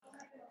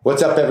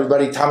What's up,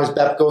 everybody? Thomas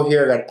Bepko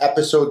here. I got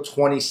episode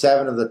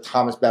 27 of the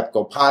Thomas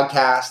Bepko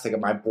podcast. I got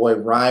my boy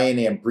Ryan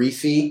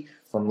Ambrifi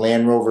from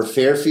Rover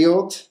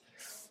Fairfield.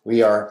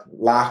 We are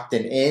locked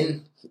and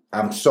in.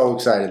 I'm so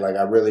excited.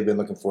 I've really been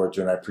looking forward to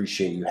it, and I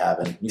appreciate you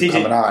having you TJ.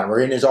 coming on. We're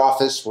in his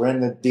office. We're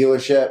in the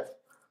dealership.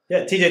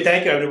 Yeah, TJ,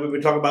 thank you. We've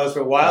been talking about this for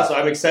a while, so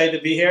I'm excited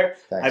to be here.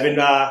 Thanks.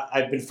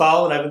 I've been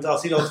following. I've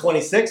seen all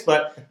 26,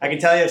 but I can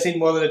tell you I've seen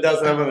more than a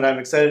dozen of them, and I'm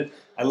excited.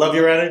 I love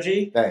your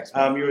energy. Thanks.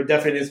 You were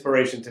definitely an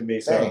inspiration to me,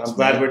 so Thanks, I'm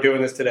glad man. we're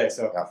doing this today.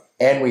 So, Yeah.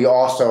 And we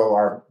also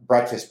are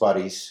breakfast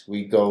buddies.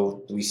 We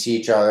see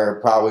each other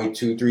probably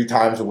 2-3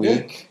 times a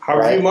week.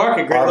 Harborview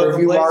Market, great local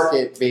Harborview place.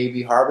 Market,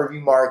 baby.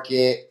 Harborview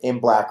Market in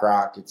Black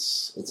Rock.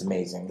 It's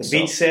amazing. The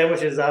beach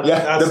sandwich is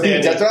outstanding. outstanding. The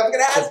beach. That's what I was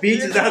going to ask. The beach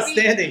is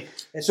outstanding.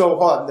 And so,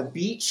 hold on. The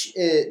beach,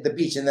 and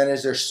then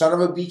is there son of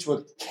a beach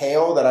with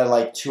kale that I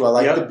like too? I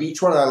like the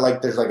beach one, and I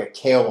like there's like a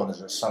kale one.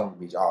 There's a son of a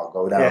beach. I'll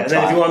go down. Yeah, and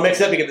then if you want to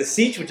mix it up, you get the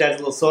Seach, which adds a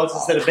little sauce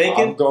instead of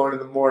bacon. I'm going in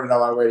the morning on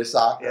my way to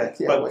soccer.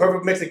 Yeah, but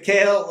perfect mix of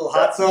kale, a little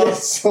hot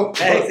sauce, so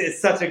eggs.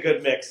 It's such a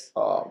good mix.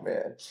 Oh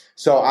man!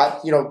 So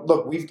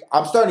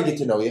I'm starting to get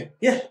to know you.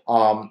 Yeah.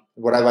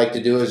 What I like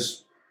to do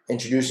is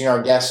introducing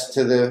our guests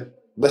to the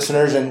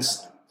listeners, and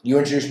you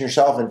introducing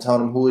yourself and telling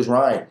them who is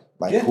Ryan,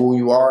 who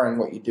you are and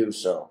what you do.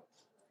 So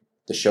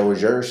the show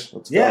is yours.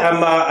 Let's go.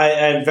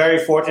 I'm very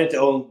fortunate to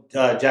own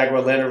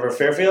Jaguar Land Rover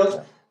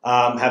Fairfield.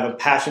 Have a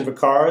passion for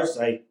cars.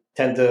 I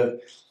tend to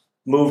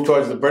move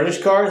towards the British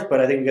cars,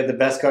 but I think we got the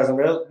best cars in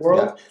the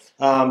world.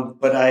 Yeah.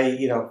 But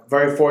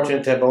very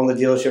fortunate to have owned the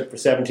dealership for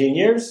 17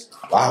 years.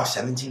 Wow,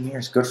 17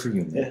 years. Good for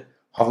you, man. Yeah.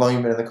 How long have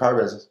you been in the car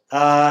business?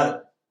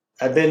 I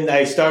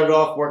started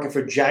off working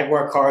for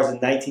Jaguar cars in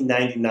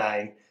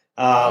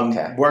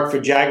 1999. Worked for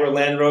Jaguar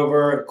Land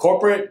Rover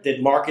corporate,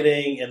 did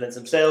marketing and then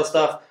some sales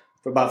stuff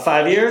for about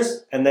 5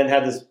 years, and then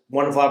had this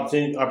wonderful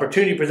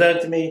opportunity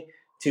presented to me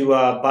to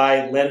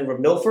buy Land Rover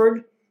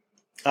Milford.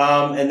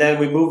 And then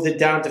we moved it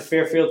down to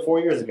Fairfield 4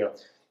 years ago.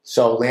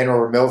 So Land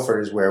Rover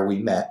Milford is where we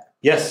met.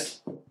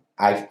 Yes.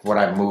 When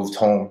I moved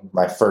home,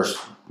 my first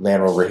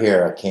Land Rover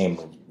here, I came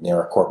near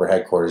our corporate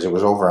headquarters. It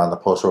was over on the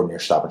post road near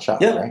Stop and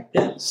Shop, right?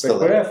 Yeah. Still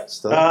there. Building's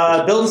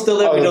still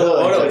there. Oh, We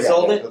the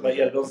sold it, but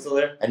yeah, the building's still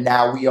there. And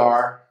now we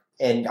are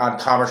on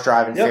Commerce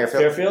Drive in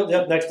Fairfield.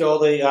 Fairfield, next to all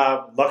the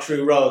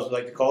luxury rows, we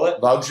like to call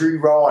it. Luxury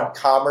row on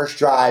Commerce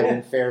Drive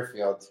in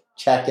Fairfield.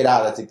 Check it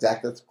out.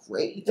 That's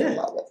great. I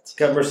love it.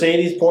 Got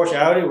Mercedes, Porsche,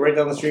 Audi, right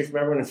down the street from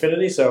everyone,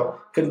 Infinity, so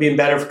couldn't be in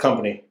better for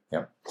company.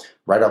 Yeah.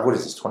 Right up, what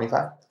is this,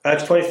 25?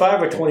 It's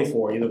 25 or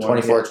 24, either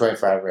 24 one. or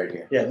 25 right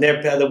here. Yeah,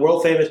 they're the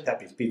world famous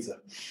Pepe's Pizza.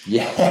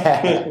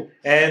 Yeah.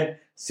 And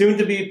soon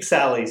to be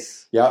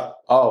Sally's. Yep.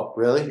 Oh,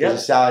 really? Yep.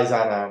 There's Sally's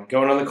on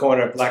going on the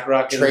corner at Black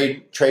Rock.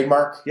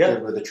 Trademark? Yeah.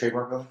 Where the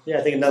trademark building? Yeah,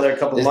 I think another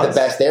couple This of months.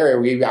 is the best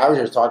area. I was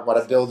just talking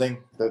about a building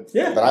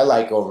that I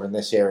like over in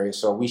this area,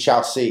 so we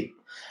shall see.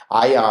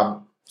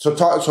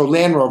 So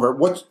Land Rover,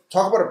 what's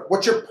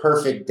your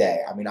perfect day?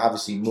 I mean,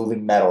 obviously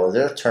moving metal. Is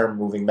there a term,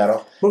 moving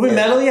metal? Moving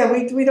metal, yeah,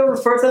 we don't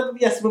refer to that.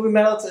 Yes, moving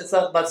metal, it's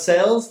not about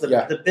sales.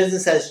 The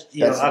business has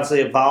obviously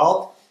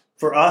evolved.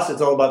 For us,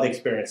 it's all about the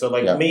experience. So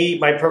me,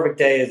 my perfect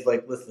day is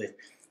listen,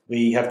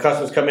 we have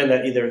customers come in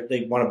that either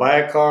they want to buy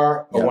a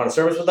car or want to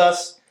service with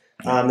us.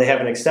 They have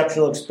an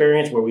exceptional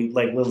experience where we,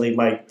 literally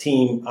my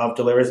team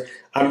delivers.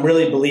 I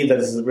really believe that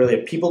this is really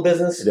a people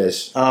business. It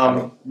is.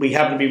 We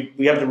have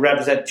to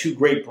represent two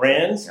great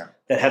brands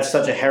that have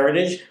such a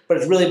heritage, but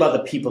it's really about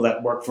the people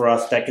that work for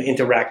us that can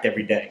interact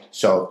every day.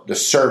 So the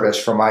service,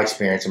 from my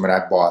experience,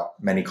 I've bought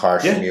many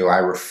cars from you. I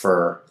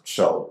refer.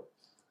 So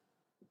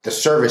the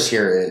service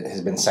here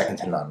has been second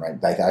to none,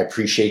 right? I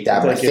appreciate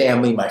that. My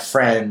family, my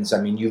friends. I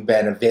mean, you've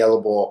been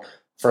available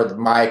for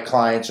my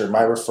clients or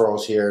my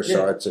referrals here,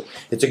 so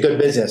it's a good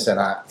business, and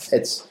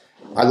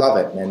I love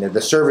it, man.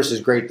 The service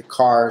is great. The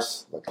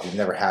cars, you've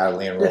never had a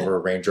Land Rover, or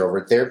Range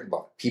Rover.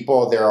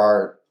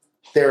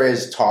 There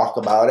is talk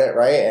about it,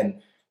 right?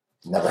 And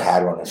never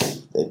had one.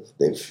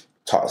 They've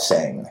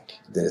saying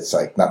that it's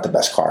not the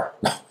best car.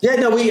 Yeah,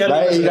 no,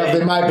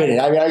 in my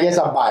opinion. I mean, I guess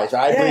I'm biased,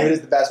 right? I believe it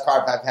is the best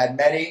car. I've had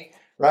many,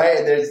 right?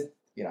 And there's,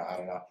 I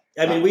don't know.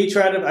 I mean, we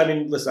try to. I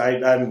mean,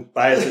 listen, I'm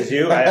biased as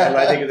you.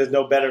 I think there's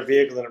no better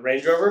vehicle than a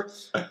Range Rover.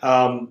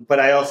 But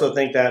I also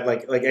think that,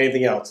 like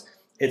anything else,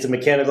 it's a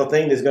mechanical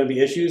thing. There's going to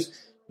be issues.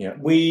 Yeah.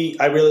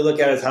 I really look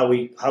at it as how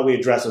we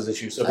address those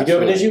issues. So if we do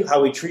have an issue,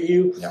 how we treat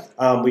you.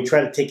 Yeah. We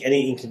try to take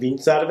any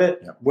inconvenience out of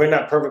it. Yeah. We're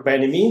not perfect by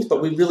any means, but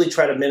we really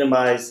try to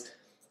minimize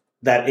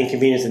that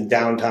inconvenience and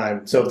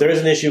downtime. So if there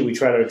is an issue, we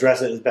try to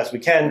address it as best we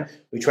can.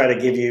 We try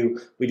to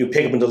we do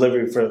pickup and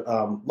delivery for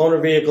loaner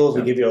vehicles.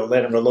 We give you a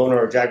Land Rover loaner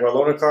or a Jaguar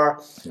loaner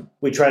car. Yeah.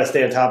 We try to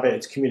stay on top of it.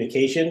 It's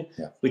communication.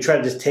 Yeah. We try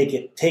to just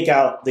take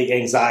out the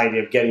anxiety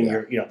of getting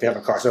your, if you have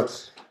a car. So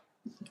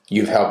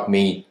you've helped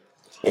me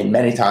And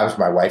many times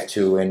my wife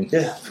too, and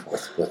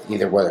with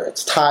either whether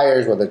it's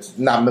tires, whether it's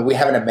not, we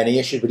haven't had many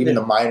issues, but even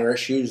the minor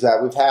issues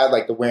that we've had,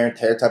 like the wear and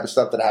tear type of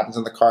stuff that happens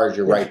in the cars,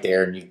 you're right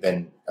there, and you've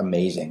been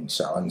amazing.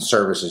 So, and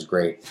service is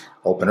great.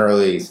 Open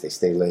early, they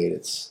stay late.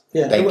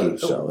 Thank you.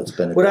 So it's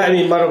been.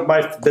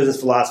 My business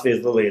philosophy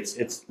is literally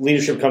it's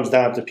leadership comes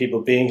down to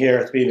people being here,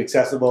 it's being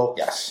accessible.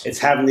 Yes, it's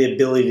having the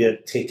ability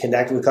to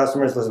connect with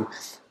customers. Listen,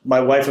 my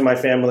wife and my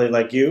family,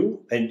 like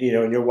you, and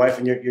and your wife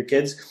and your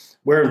kids.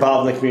 We're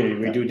involved in the community.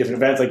 We do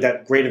different events, like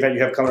that great event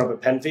you have coming up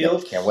at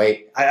Penfield. Can't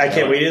wait. I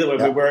can't wait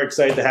either. We're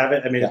excited to have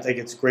it. I mean, I think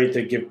it's great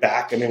to give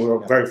back. I mean,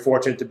 we're very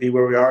fortunate to be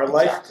where we are in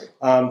life,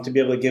 to be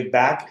able to give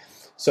back.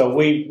 So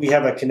we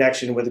have a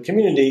connection with the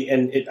community,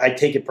 and I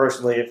take it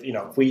personally.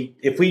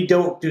 If we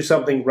don't do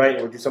something right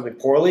or do something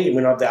poorly, and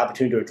we don't have the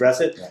opportunity to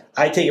address it,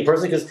 I take it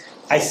personally because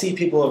I see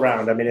people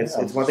around. I mean, it's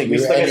one thing. I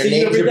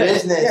see you every day.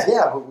 Business,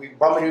 but we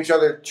bump into each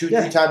other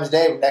 2-3 times a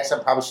day. Next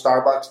time, probably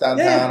Starbucks downtown.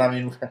 Yeah. I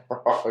mean,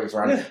 we're always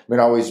around. I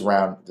mean, always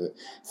around the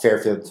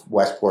Fairfield,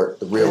 Westport,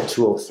 the real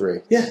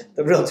 203. Yeah,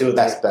 the real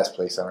 203. Best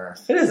place on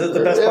earth. It is. It's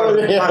the best part of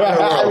the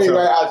world.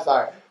 I'm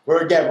sorry.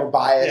 We're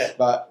biased,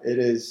 but it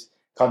is.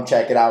 Come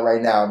check it out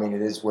right now. I mean,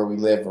 it is where we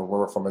live or where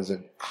we're from is a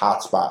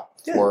hot spot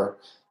for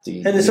the.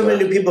 And there's so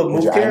many new people who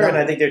moved here, and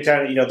I think they're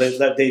trying to,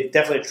 they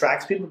definitely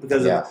attracts people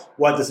because of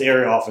what this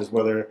area offers.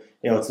 Whether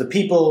it's the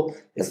people,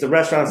 it's the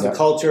restaurants, the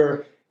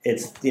culture.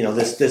 It's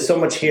there's so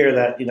much here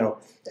that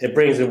it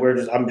brings,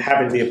 and I'm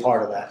happy to be a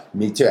part of that.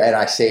 Me too, and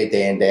I say it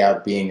day in day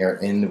out. Being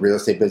in the real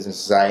estate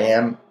business as I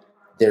am,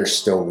 there's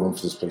still room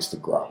for this place to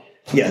grow.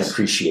 Yes, and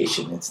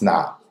appreciation. It's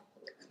not.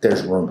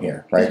 There's room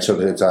here, right? So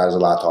it has a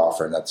lot to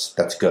offer, and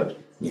that's good.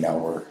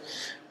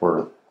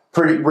 We're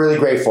really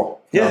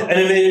grateful. Yeah, and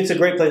I mean, it's a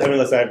great place. I mean,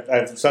 listen, I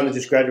have a son that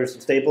just graduated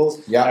from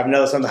Staples. Yeah, I have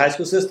another son in the high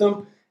school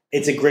system.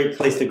 It's a great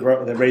place to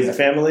grow, to raise a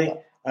family.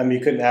 I mean,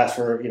 you couldn't ask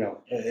for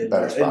a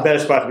better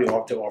spot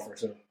to offer.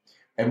 So.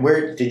 And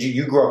where did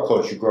you grew up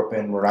close? You grew up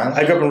in Rhode Island?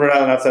 I grew up in Rhode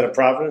Island outside of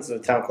Providence in a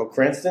town called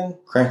Cranston.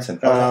 Cranston.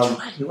 That's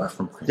right. You are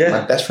from Cranston. Yeah.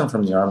 My best friend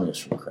from the Army is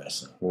from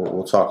Cranston.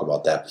 We'll talk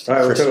about that.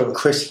 All right,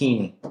 Chris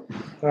Heaney. All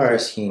right.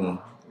 Chris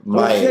Heaney.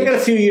 I got a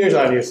few years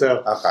on you, so.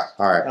 Okay.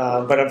 All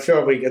right. But I'm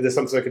sure there's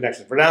some sort of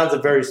connection. Rhode Island's a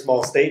very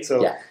small state,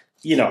 so,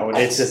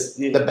 it's just.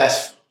 The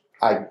best,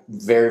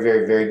 very,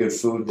 very, very good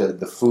food.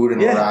 The food in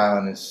Rhode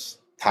Island is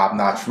top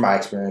notch from my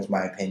experience,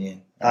 my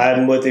opinion.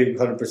 I'm with you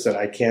 100%.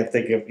 I can't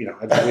think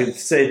of, I would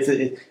say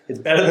it's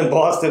better than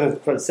Boston.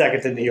 It's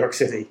second to New York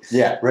City.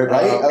 Yeah, right?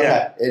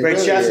 Okay. Great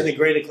really chefs and the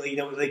great,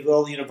 like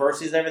all the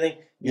universities and everything.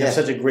 You have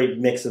such a great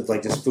mix of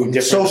just food.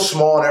 It's so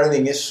small and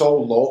everything is so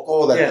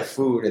local that the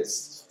food,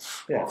 it's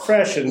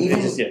fresh and even,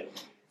 it's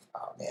just,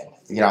 Oh,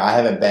 man. I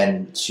haven't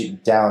been to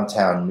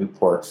downtown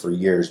Newport for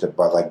years,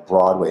 but like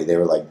Broadway, they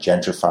were like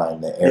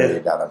gentrifying the area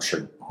down. I'm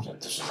sure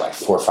this was like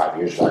 4 or 5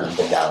 years ago. I haven't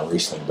been down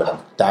recently,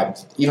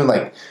 but even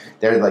like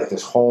they're like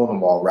this hole in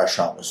the wall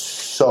restaurant was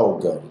so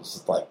good.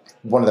 It's like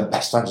one of the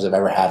best lunches I've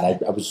ever had.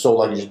 And I was so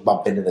lucky to just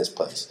bump into this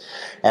place,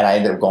 and I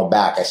ended up going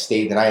back. I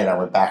stayed the night and I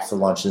went back for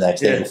lunch the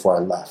next day before I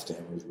left, and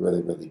it was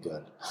really, really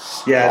good.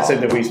 Yeah, I'd say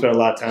that we spent a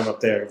lot of time up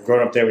there.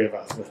 Growing up there,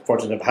 we're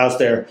fortunate to have a house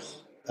there.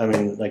 I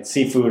mean, like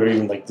seafood or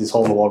even like these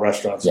hole in the wall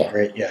restaurants are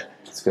great. Yeah,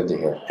 it's good to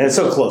hear, and it's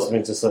so close. I mean,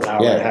 it's just an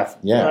hour and a half.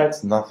 Yeah,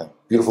 it's nothing.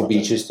 Beautiful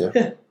beaches too.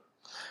 Yeah.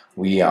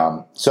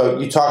 So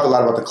you talk a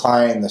lot about the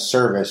client and the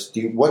service.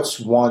 What's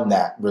one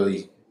that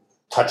really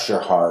touched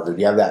your heart, or do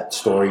you have that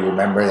story you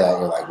remember that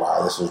you're like,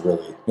 wow, this was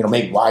really,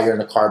 maybe why you're in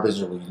the car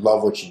business, or you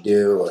love what you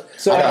do? Or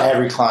so I know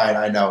every client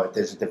I know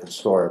there's a different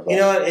story.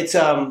 But. It's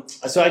so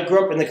I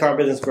grew up in the car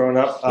business growing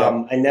up.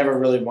 I never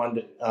really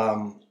wanted.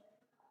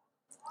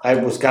 I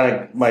was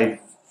my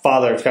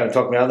father kind of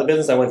talked me out of the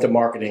business. I went to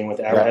marketing, went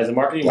to advertising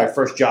marketing. My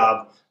first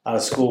job out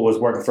of school was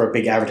working for a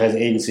big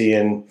advertising agency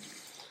in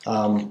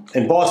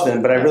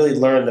Boston, but I really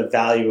learned the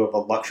value of a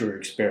luxury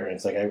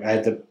experience. Like I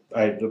had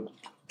the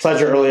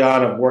pleasure early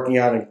on of working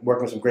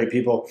with some great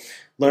people,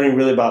 learning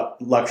really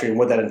about luxury and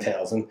what that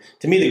entails. And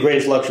to me, the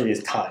greatest luxury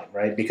is time,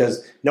 right?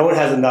 Because no one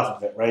has enough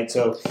of it, right?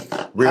 So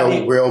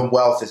real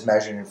wealth is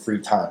measured in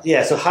free time.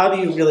 Yeah. So how do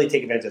you really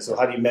take advantage of it? So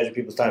how do you measure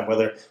people's time,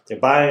 whether they're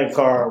buying a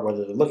car,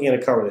 whether they're looking at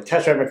a car, whether they're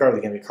test driving a car,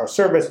 whether they're getting a car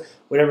service,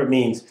 whatever it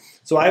means.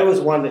 So I always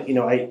wanted,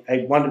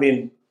 I wanted to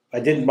be I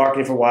did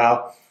marketing for a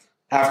while.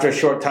 After a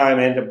short time,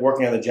 I ended up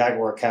working on the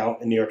Jaguar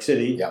account in New York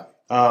City. Yeah.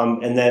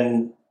 And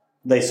then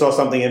they saw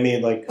something in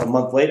me. Like a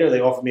month later, they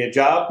offered me a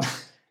job.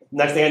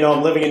 Next thing I know,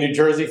 I'm living in New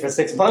Jersey for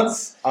 6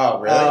 months. Oh,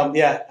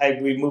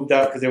 really? We moved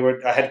out because they were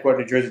headquartered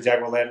in New Jersey,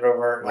 Jaguar Land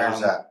Rover. Where's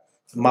that?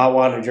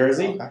 Mahwah, New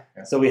Jersey. Okay.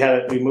 Yeah. So we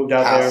moved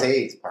out there.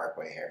 Palisades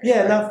Parkway here.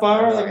 Yeah, not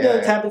far.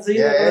 Tappan Zee,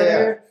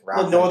 the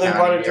northern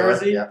part of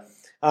Jersey. Yeah.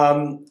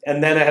 And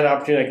then I had an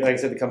opportunity, like I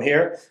said, to come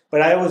here.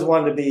 But I always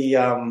wanted to be.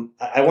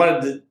 I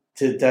wanted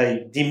to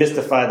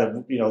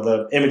demystify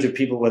the image of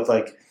people with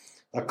like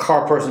a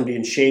car person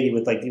being shady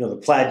with the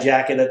plaid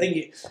jacket. I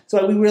think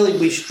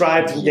we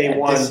strived from day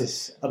one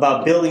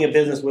about building a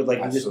business with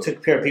you just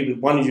took care of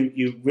people. One,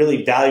 you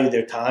really value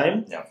their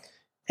time,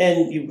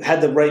 and you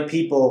had the right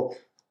people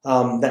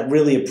that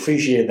really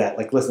appreciated that.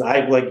 Like, listen,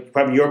 I like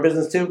probably your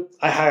business too.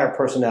 I hire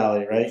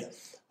personality, right?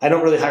 I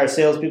don't really hire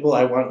salespeople.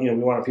 I want, we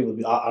want our people to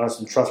be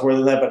honest and trustworthy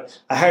in that,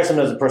 but I hire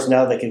someone as a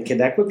personality that can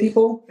connect with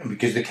people.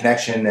 Because the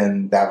connection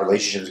and that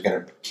relationship is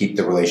going to keep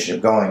the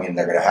relationship going, and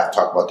they're going to have to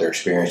talk about their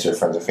experience, their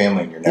friends and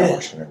family, and your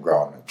network's going to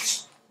grow. And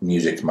it's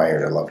music to my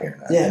ear. I love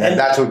hearing that. Yeah, and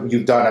that's what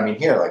you've done. I mean,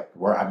 here,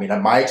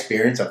 in my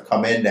experience, I've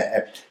come in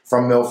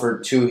from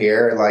Milford to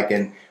here,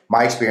 in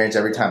my experience,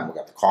 every time we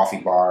got the coffee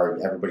bar,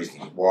 everybody's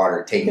getting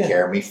water, taking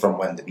care of me from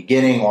the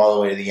beginning all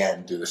the way to the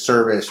end, through the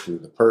service, through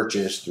the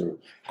purchase, through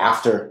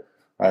after.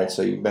 All right,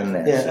 so you've been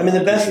there. Yeah, so I mean,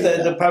 the best,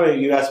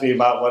 probably you asked me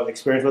about what the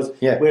experience was.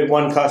 Yeah. We had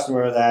one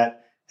customer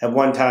that at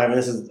one time,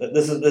 this is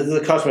a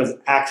customer that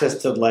has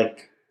access to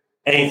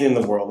anything in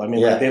the world. I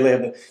mean, they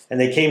live, and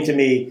they came to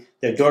me,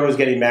 their daughter was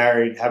getting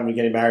married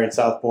in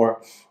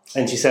Southport,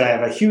 and she said, I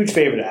have a huge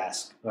favor to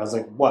ask. And I was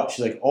like, what?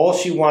 She's like, all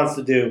she wants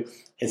to do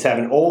is have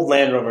an old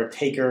Land Rover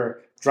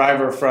drive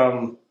her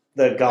from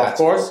the golf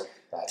course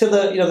to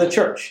the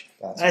church.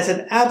 And I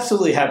said,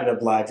 absolutely happy to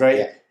oblige, right?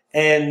 Yeah.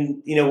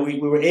 And, we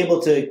were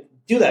able to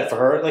do that for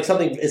her,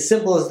 something as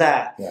simple as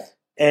that. Yeah.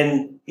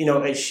 And,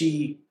 and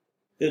she,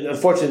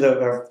 unfortunately,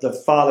 the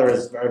father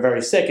is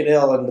very sick and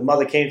ill, and the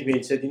mother came to me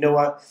and said, you know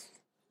what?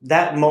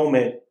 That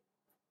moment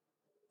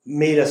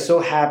made us so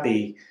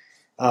happy.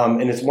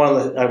 And it's one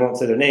of the, I won't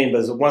say their name,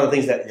 but it's one of the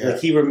things that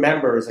he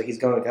remembers, he's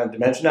going to kind of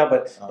dementia now,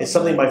 but it's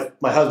something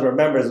my husband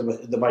remembers.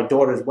 My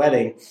daughter's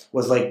wedding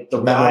was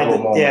the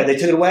ride. Yeah, they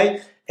took it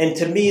away. And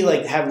to me,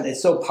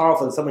 it's so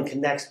powerful that someone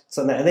connects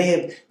something, and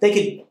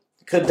they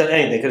could have done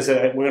anything. They could have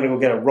said, we're going to go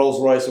get a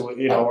Rolls Royce or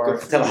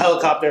a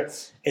helicopter.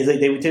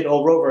 They would take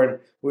old Rover, and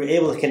we were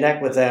able to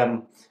connect with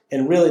them.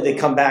 And really, they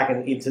come back,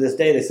 and even to this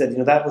day, they said,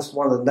 that was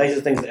one of the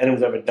nicest things that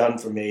anyone's ever done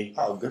for me.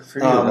 Oh, good for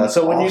you.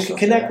 So when you can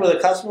connect with a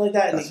customer like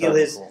that, and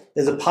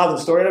there's a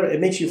positive story of it,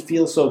 it makes you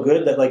feel so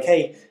good that,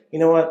 hey, you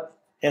know what?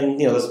 And,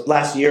 this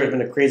last year has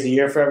been a crazy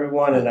year for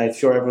everyone, and I'm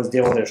sure everyone's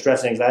dealing with their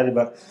stress and anxiety.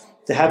 But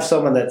to have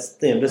someone that's,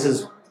 this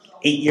is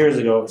 8 years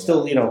ago,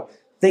 still,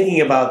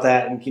 thinking about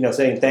that and,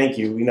 saying thank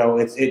you,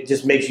 it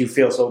just makes you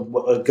feel so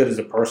good as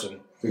a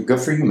person. Good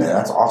for you, man.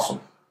 That's awesome.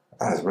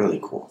 That is really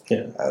cool.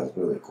 Yeah. That is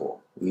really cool.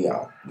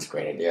 It's a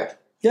great idea.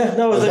 Yeah,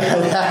 no, you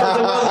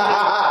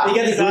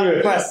get these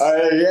requests.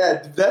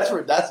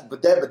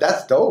 But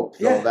that's dope.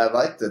 So yeah. I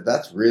like that.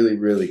 That's really,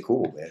 really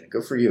cool, man.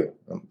 Good for you.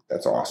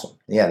 That's awesome.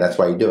 Yeah, that's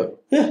why you do it.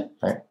 Yeah.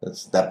 Right?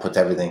 That puts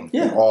everything,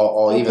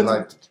 all even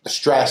the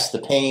stress, the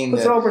pain.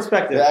 Puts it all in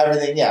perspective.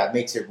 Everything, it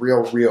makes it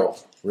real,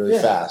 really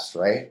fast,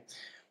 right?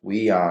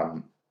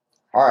 All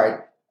right.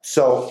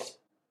 So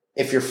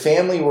if your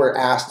family were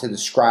asked to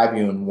describe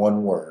you in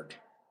one word,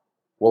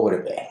 what would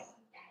it be?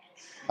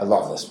 I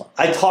love this one.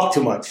 I talk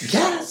too much.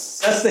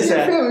 Yes. That's the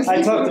say.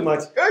 I talk too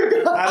much.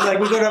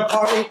 I'm we go to a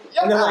party,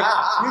 and they're like,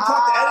 you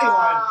talk to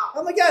anyone.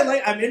 I'm like,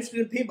 yeah, I'm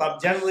interested in people. I'm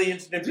generally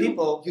interested in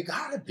people. You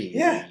gotta be.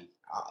 Yeah.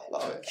 I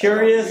love it.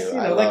 Curious,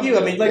 like you.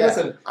 I mean,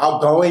 listen.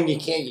 Outgoing, you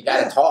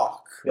gotta talk.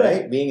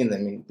 Right, being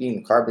in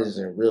the car business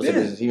and real estate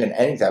business, even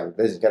any type of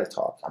business, you got to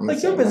talk.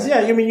 Your business,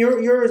 I mean, you're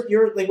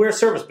we're a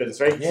service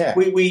business, right? Yeah.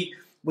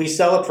 We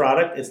sell a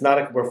product. It's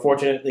not we're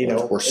fortunate,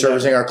 we're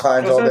servicing our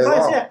clients all day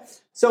long. Yeah.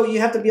 So you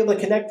have to be able to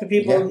connect to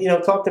people,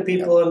 talk to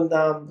people, and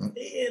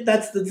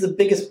that's the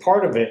biggest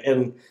part of it,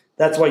 and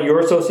that's why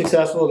you're so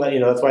successful.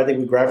 And that's why I think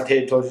we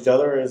gravitated towards each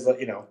other. Is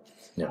we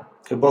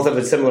both have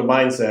a similar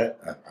mindset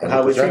and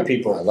how we treat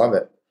people. I love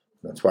it.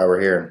 That's why we're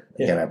here.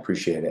 Again, I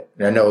appreciate it.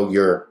 And I know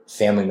you're a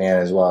family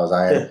man as well as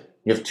I am. Yeah.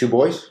 You have 2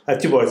 boys? I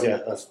have 2 boys,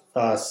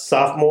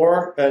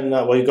 sophomore, and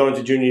he's going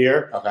to junior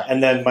year. Okay.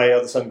 And then my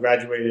other son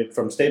graduated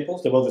from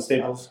Staples. They're both at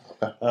Staples.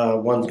 Okay.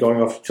 One's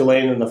going off to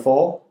Tulane in the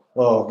fall.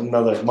 Well,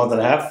 another month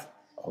and a half.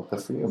 Oh,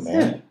 good for you,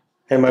 man. Yeah.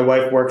 And my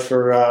wife works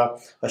for a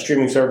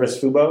streaming service,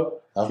 Fubo.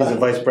 Okay. She's a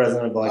vice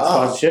president of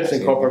sponsorships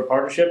and corporate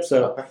partnerships.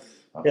 So,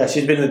 yeah,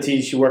 she's been in the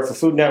TV. She worked for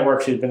Food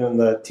Network. She's been in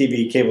the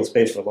TV cable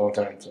space for a long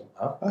time. So.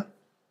 Okay.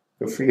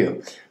 Good for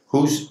you.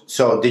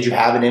 So did you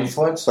have an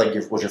influence?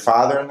 Was your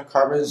father in the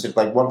car business? If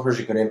one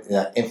person could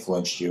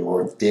influence you,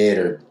 or did,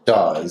 or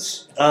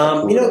does?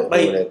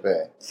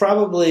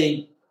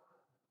 Probably.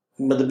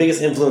 But the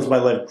biggest influence in my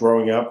life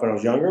growing up when I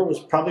was younger was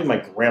probably my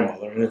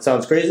grandmother. And it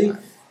sounds crazy.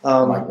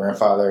 My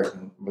grandfather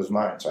was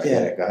mine. So I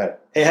get it. Go ahead.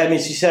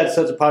 She had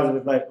such a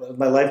positive in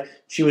my life.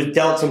 She was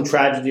dealt some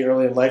tragedy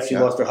early in life. She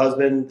lost her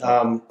husband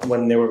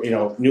when they were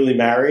newly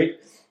married.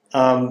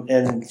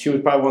 And she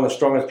was probably one of the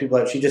strongest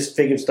people. She just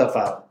figured stuff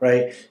out,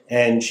 right?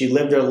 And she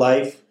lived her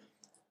life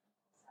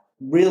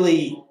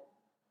really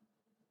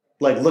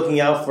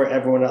looking out for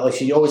everyone else.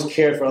 She always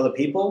cared for other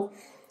people,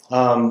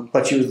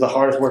 but she was the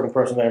hardest working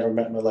person I ever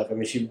met in my life. I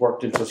mean, she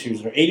worked until she was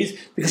in her 80s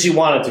because she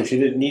wanted to. She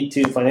didn't need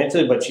to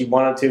financially, but she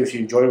wanted to. She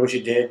enjoyed what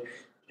she did.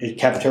 It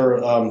kept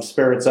her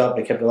spirits up.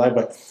 It kept her alive.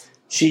 But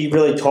she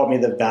really taught me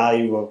the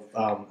value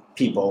of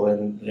people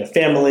and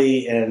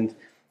family and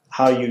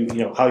how you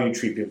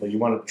treat people. You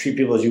want to treat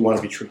people as you want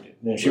to be treated.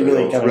 She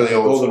really kind of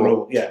golden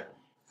rule. Yeah,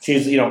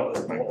 she's my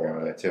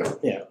grandmother too.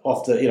 Yeah,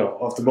 off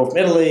the boat from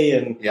Italy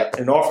and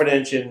an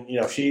orphanage, and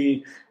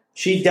she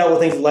she dealt with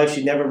things in life.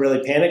 She never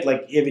really panicked.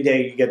 Like every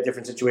day you get a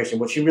different situation.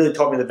 What she really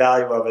taught me the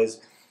value of is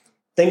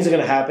things are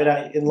going to happen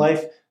in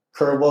life.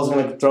 Curveballs are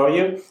going to throw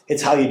you.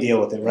 It's how you deal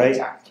with it, right?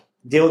 Exactly.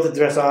 Deal with it,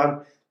 dress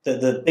on.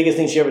 The biggest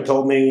thing she ever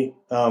told me,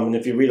 and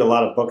if you read a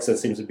lot of books, that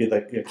seems to be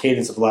like the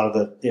cadence of a lot of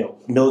the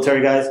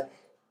military guys.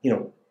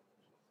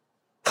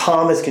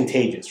 Calm is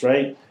contagious,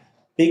 right?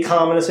 Be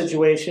calm in a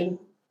situation.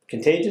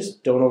 Contagious.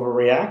 Don't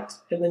overreact,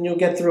 and then you'll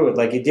get through it.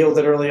 Like you deal with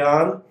it early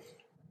on,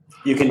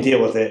 you can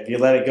deal with it. If you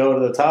let it go to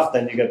the top,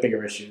 then you got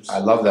bigger issues. I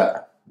love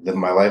that. Live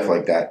my life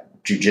like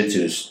that.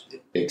 Jiu-Jitsu's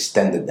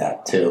extended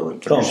that too.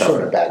 And put yourself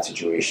in a bad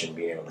situation,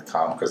 being able to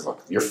calm. Because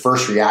look, your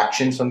first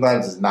reaction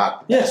sometimes is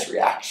not the best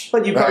reaction.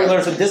 But you probably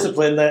learn some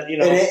discipline that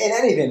in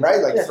anything, right?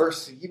 Like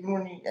first, even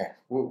when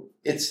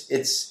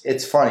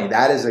it's funny.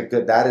 That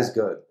is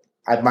good.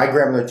 My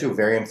grandmother too,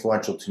 very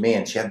influential to me,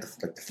 and she had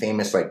the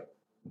famous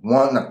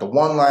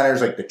one-liners,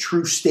 like the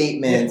true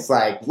statements,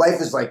 like life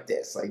is like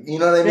this, like you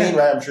know what I mean,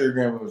 right? I'm sure your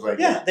grandmother was like,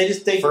 they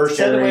said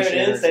the way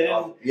it is. They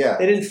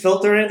didn't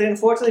filter anything,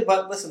 unfortunately.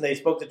 But listen, they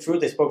spoke the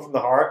truth. They spoke from the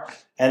heart,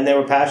 and they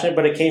were passionate.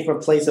 But it came from a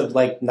place of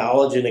like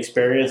knowledge and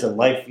experience and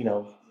life.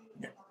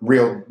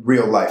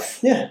 Real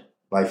life.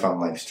 Life on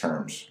life's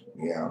terms.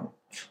 Yeah,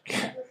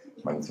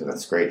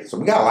 that's great. So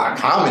we got a lot in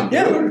common, dude.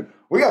 Yeah.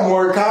 We got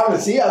more in common.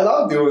 See, I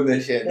love doing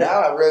this shit. Yeah.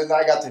 Now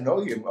I got to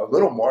know you a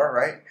little more,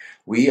 right?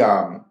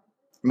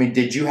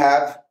 Did you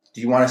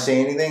want to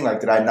say anything? Like,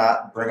 did I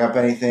not bring up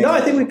anything? No,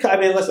 I think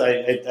listen,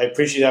 I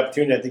appreciate the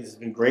opportunity. I think this has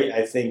been great.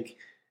 I think,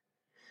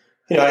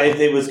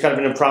 it was kind of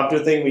an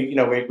impromptu thing. We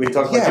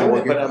talked about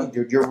doing it,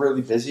 but you're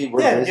really busy. We're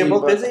busy. You're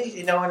both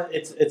busy. And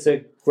it's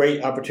a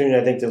great opportunity,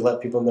 I think, to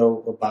let people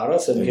know about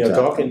us and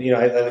talk. And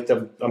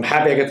I'm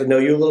happy I got to know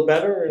you a little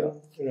better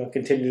and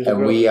continue to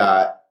grow.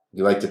 And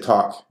you like to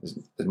talk as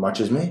much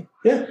as me?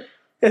 Yeah,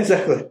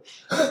 exactly.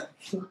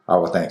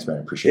 Oh well, thanks, man.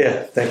 Appreciate it.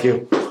 Yeah, thank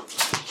you.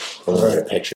 We'll get a picture.